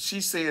something that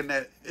she's saying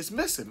that it's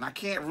missing. I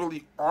can't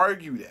really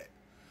argue that.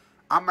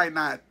 I might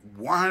not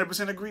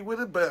 100% agree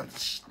with it,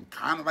 but I'm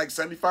kind of like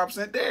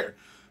 75% there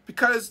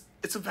because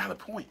it's a valid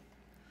point.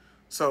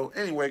 So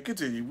anyway,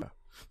 continue.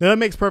 Now, that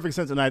makes perfect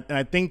sense. And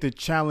I think the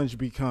challenge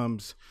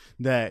becomes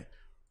that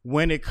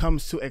when it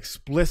comes to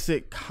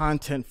explicit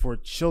content for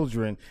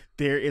children,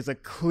 there is a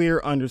clear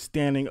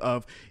understanding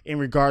of, in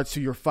regards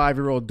to your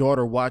 5-year-old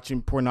daughter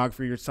watching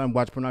pornography, your son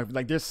watch pornography.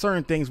 Like, there's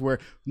certain things where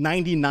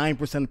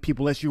 99% of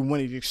people, unless you're one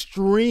of the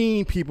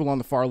extreme people on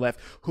the far left,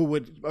 who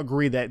would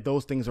agree that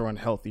those things are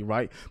unhealthy,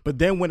 right? But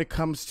then when it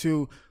comes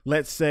to,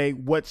 let's say,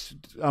 what's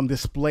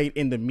displayed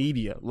in the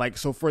media, like,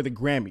 so for the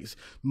Grammys,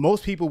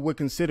 most people would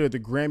consider the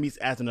Grammys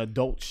as an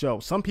adult show.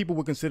 Some people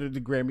would consider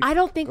the Grammys. I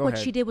don't think what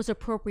she did was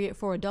appropriate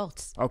for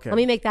adults. Okay. Let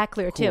me make that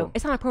clear too. Cool.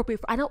 It's not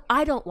appropriate for,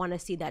 I don't want to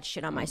see that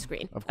shit on my screen.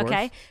 Of course.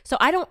 Okay. So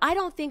I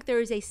don't think there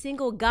is a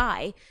single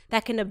guy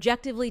that can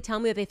objectively tell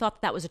me that they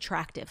thought that was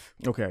attractive.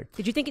 Okay.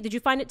 Did you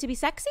find it to be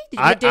sexy? Did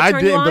I it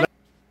turn you on?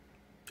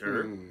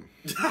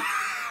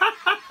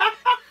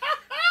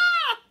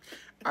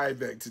 I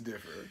beg to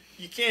differ.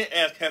 You can't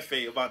ask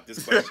Hefe about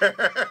this question.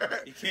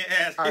 You can't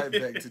ask. I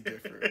beg to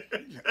differ.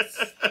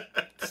 Yes.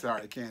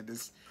 Sorry,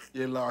 Candace.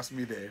 You lost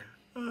me there.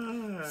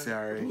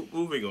 Sorry.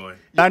 Moving on.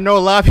 I know a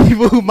lot of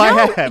people who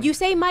might have. You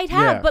say might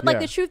have, Yeah, but like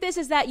yeah. the truth is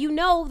that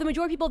the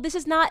majority of people,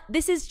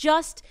 this is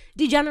just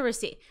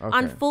degeneracy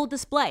on full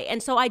display.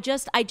 And so I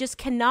just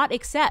cannot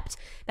accept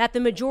that the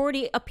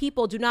majority of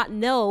people do not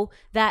know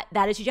that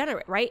that is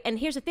degenerate, right? And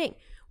here's the thing.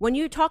 When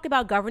you talk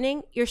about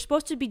governing, you're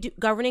supposed to be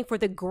governing for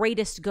the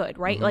greatest good,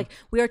 right? Mm-hmm. Like,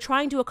 we are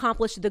trying to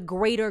accomplish the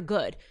greater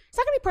good. It's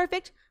not going to be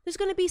perfect. There's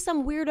going to be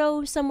some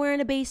weirdo somewhere in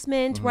a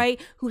basement, right?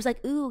 Who's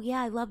like, ooh,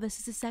 yeah, I love this.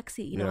 This is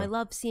sexy. You know, I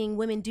love seeing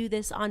women do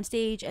this on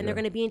stage, and they're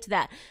going to be into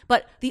that.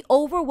 But the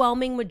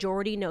overwhelming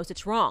majority knows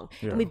it's wrong.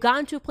 And we've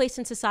gotten to a place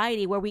in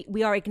society where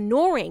we are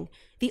ignoring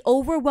the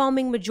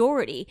overwhelming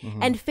majority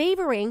and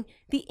favoring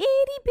the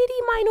itty bitty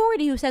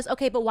minority who says,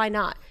 okay, but why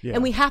not?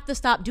 And we have to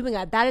stop doing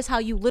that. That is how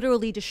you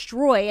literally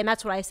destroy, and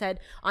that's what I said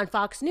on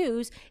Fox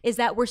News, is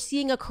that we're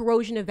seeing a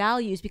corrosion of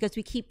values because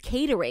we keep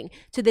catering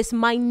to this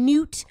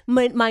minute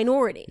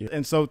minority.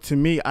 And so to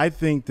me, I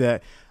think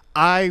that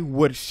I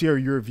would share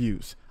your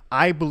views.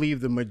 I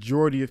believe the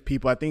majority of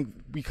people, I think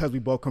because we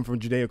both come from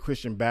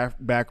Judeo-Christian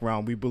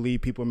background, we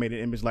believe people are made in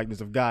the image likeness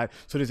of God.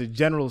 So there's a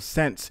general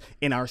sense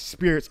in our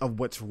spirits of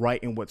what's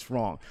right and what's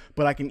wrong.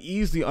 But I can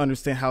easily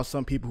understand how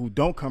some people who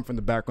don't come from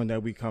the background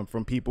that we come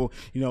from, people,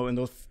 you know, in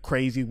those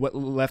crazy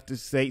leftist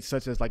states,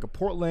 such as like a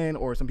Portland,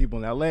 or some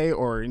people in LA,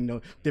 or, you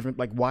know, different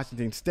like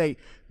Washington State,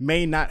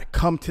 may not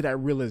come to that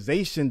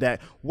realization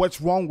that what's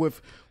wrong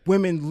with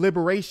women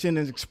liberation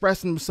and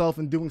expressing themselves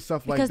and doing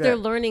stuff like that. Because they're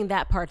learning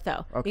that part,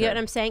 though. Okay. You know what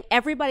I'm saying?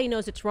 Everybody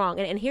knows it's wrong.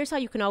 And here's how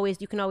you can always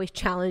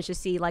challenge to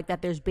see like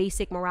that there's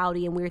basic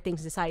morality and weird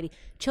things in society.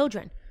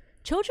 Children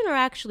are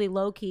actually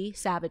low-key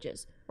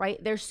savages,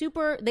 right? They're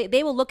super,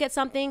 they will look at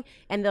something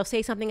and they'll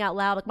say something out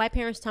loud. Like, my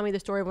parents tell me the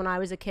story of when I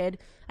was a kid.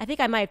 I think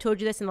I might have told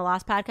you this in the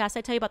last podcast.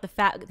 I tell you about the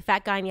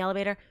fat guy in the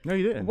elevator. No,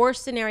 you didn't.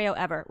 Worst scenario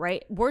ever,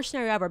 right? Worst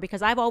scenario ever,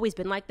 because I've always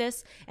been like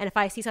this. And if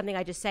I see something,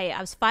 I just say it.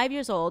 I was 5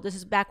 years old. This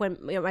is back when,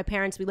 you know, my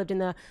parents, we lived in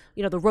the,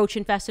 you know, the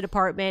roach-infested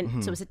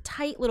apartment. So it was a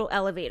tight little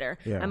elevator.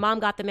 Yeah. My mom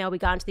got the mail. We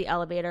got into the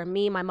elevator.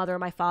 Me, my mother, and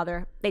my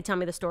father, they tell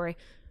me the story.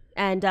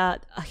 And a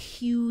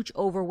huge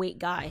overweight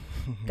guy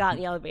got in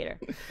the elevator,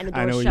 and the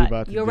door I know shut. what you're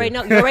about to You do. already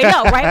know. You already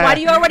know, right? Why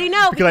do you already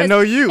know? Because I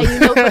know you. And you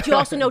know, but you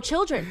also know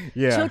children.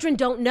 Yeah. Children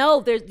don't know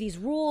there's these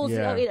rules.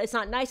 Yeah. You know, it's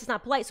not nice. It's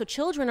not polite. So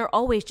children are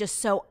always just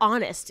so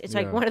honest. It's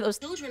like Yeah. one of those.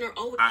 Children are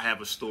always. I have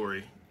a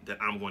story that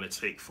I'm going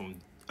to take from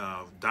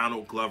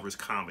Donald Glover's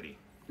comedy.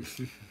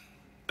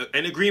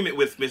 In agreement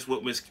with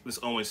what Miss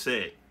Owens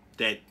said,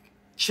 that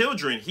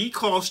children, he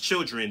calls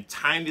children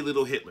tiny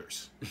little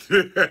Hitlers.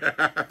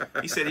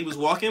 He said he was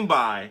walking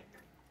by,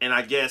 and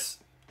I guess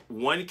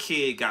one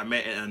kid got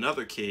mad at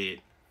another kid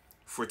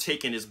for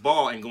taking his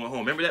ball and going home.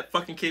 Remember that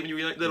fucking kid when you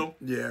were little?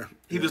 Yeah.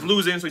 He was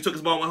losing, so he took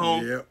his ball and went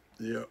home.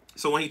 Yep.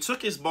 So when he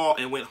took his ball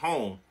and went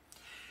home,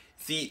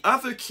 the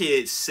other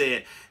kid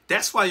said,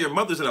 "That's why your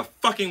mother's in a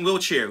fucking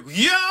wheelchair."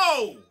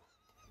 Yo!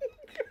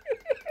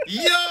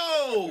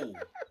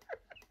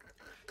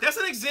 That's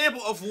an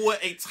example of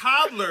what a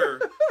toddler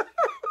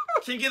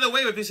can get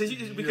away with,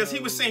 because he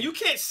was saying, you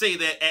can't say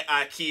that at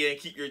IKEA and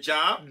keep your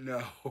job.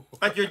 No.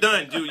 Like, you're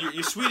done, dude.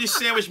 Your Swedish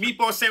sandwich,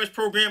 meatball sandwich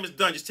program is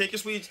done. Just take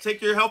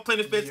your health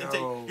benefits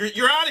and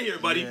you're out of here,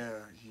 buddy.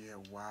 Yeah,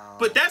 wow.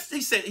 But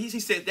he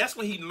said that's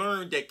when he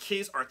learned that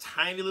kids are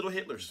tiny little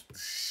Hitlers.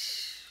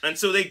 And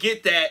so they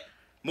get that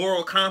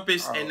moral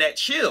compass and that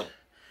chill.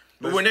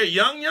 But when they're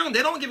young,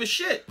 they don't give a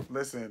shit.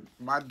 Listen,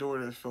 my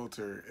daughter's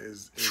filter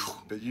is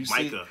but you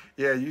Micah.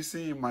 see, you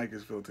see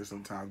Micah's filter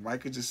sometimes.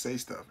 Micah just say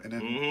stuff, and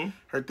then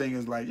her thing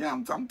is like, yeah,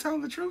 I'm telling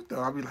the truth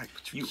though. I'll be like,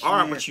 but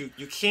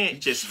you can't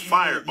just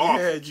fire off,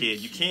 kid.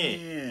 You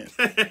can't.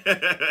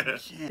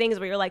 Things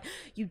where you're like,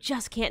 you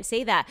just can't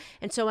say that.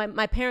 And so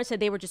my parents said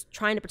they were just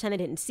trying to pretend they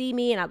didn't see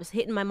me, and I was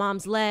hitting my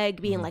mom's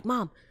leg, being like,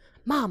 Mom,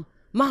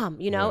 Mom,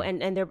 you know,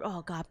 and they're,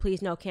 oh God,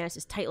 please no, Candace,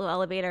 this tight little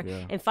elevator.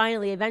 And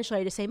finally, eventually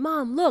I just say,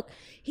 Mom, look,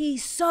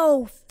 he's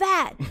so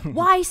fat.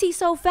 Why is he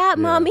so fat,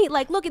 Mommy?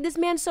 Like, look at this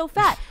man, so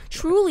fat.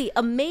 Truly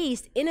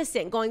amazed,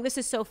 innocent, going, this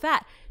is so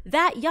fat.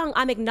 That young,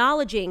 I'm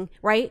acknowledging,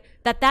 right,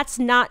 that that's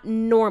not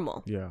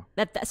normal.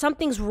 That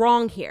something's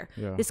wrong here.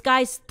 This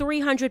guy's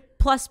 300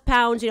 plus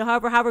pounds, you know,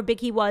 however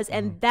big he was,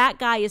 and that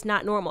guy is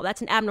not normal.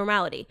 That's an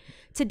abnormality.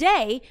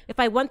 Today, if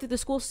I went through the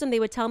school system, they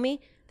would tell me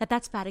that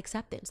that's fat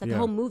acceptance, that the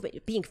whole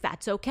movement, being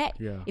fat's okay.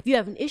 If you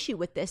have an issue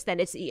with this, then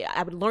it's,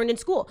 I would learn in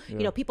school,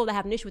 you know, people that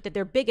have an issue with it,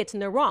 they're bigots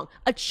and they're wrong.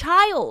 A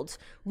child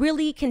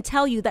really can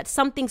tell you that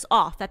something's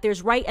off, that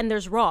there's right and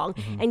there's wrong.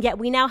 And yet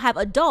we now have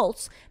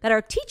adults that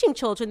are teaching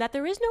children that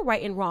there is no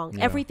right and wrong.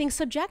 Everything's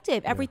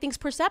subjective, everything's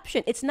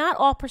perception. It's not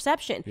all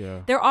perception.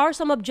 There are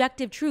some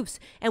objective truths,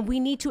 and we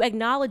need to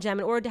acknowledge them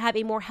in order to have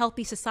a more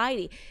healthy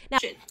society. Now,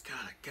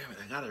 God damn it,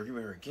 I gotta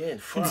remember again.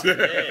 Fuck, man,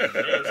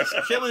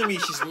 it's killing me.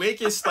 She's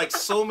making like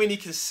so many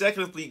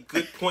consecutively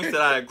good points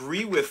that I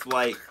agree with.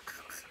 Like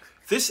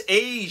this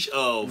age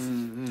of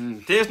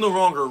there's no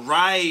longer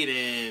right,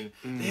 and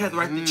they have the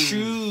right to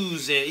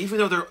choose, and even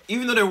though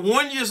they're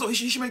 1 year old,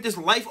 she should make this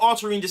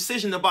life-altering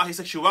decision about his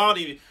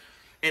sexuality,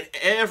 and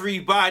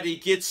everybody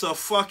gets a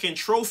fucking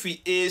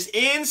trophy is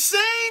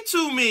insane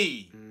to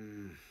me.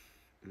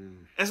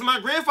 As my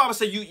grandfather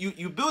said,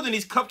 you building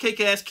these cupcake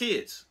ass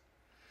kids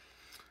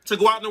to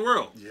go out in the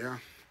world. Yeah,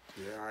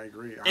 I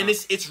agree. And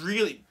it's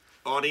really,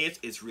 audience,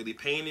 it's really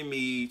paining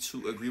me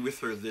to agree with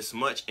her this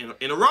much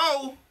in a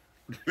row.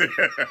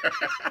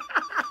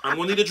 I'm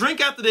gonna need a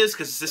drink after this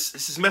because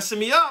this is messing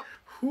me up.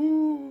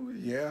 Ooh,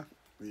 yeah.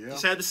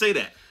 Just had to say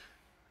that.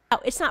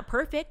 It's not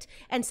perfect,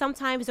 and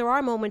sometimes there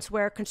are moments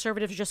where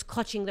conservatives are just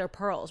clutching their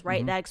pearls,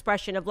 right? That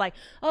expression of like,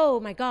 oh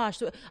my gosh,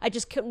 I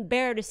just couldn't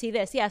bear to see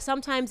this. Yeah,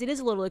 sometimes it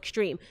is a little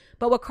extreme,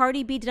 but what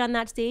Cardi B did on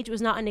that stage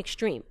was not an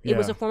extreme. It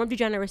was a form of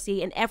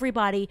degeneracy, and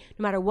everybody,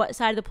 no matter what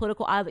side of the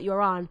political aisle that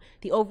you're on,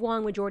 the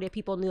overwhelming majority of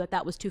people knew that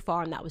that was too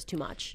far and that was too much.